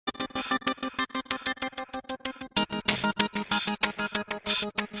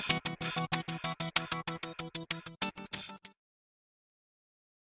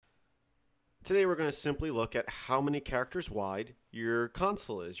Today we're going to simply look at how many characters wide your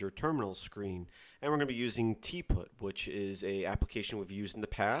console is, your terminal screen. And we're going to be using TPUT, which is a application we've used in the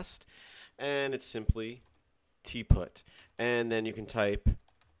past. And it's simply TPUT. And then you can type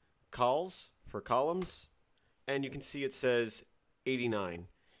calls for columns, and you can see it says 89.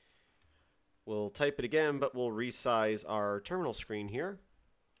 We'll type it again, but we'll resize our terminal screen here.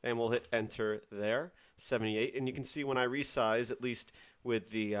 And we'll hit enter there, 78. And you can see when I resize, at least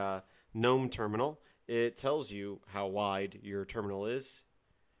with the GNOME terminal, it tells you how wide your terminal is.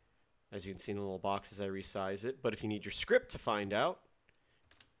 As you can see in the little box as I resize it. But if you need your script to find out,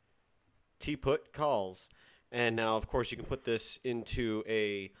 tput calls. And now, of course, you can put this into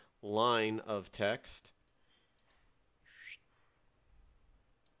a line of text.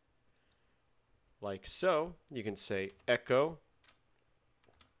 Like so. You can say echo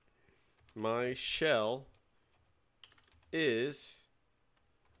my shell is,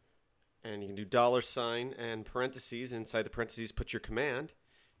 and you can do $ and parentheses. Inside the parentheses, put your command.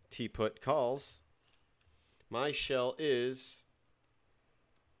 Tput calls. My shell is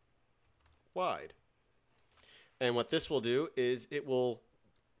wide. And what this will do is it will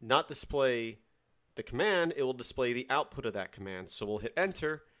not display the command, it will display the output of that command. So we'll hit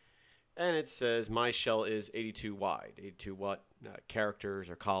enter, and it says my shell is 82 wide. 82 what? Characters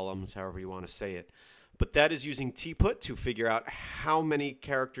or columns, however you want to say it. But that is using TPUT to figure out how many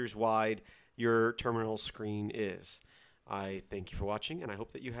characters wide your terminal screen is. I thank you for watching, and I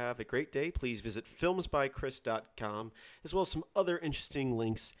hope that you have a great day. Please visit filmsbychris.com, as well as some other interesting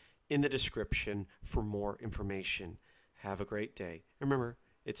links in the description for more information. Have a great day. And remember,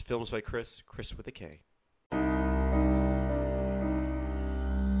 it's Films by Chris, Chris with a K.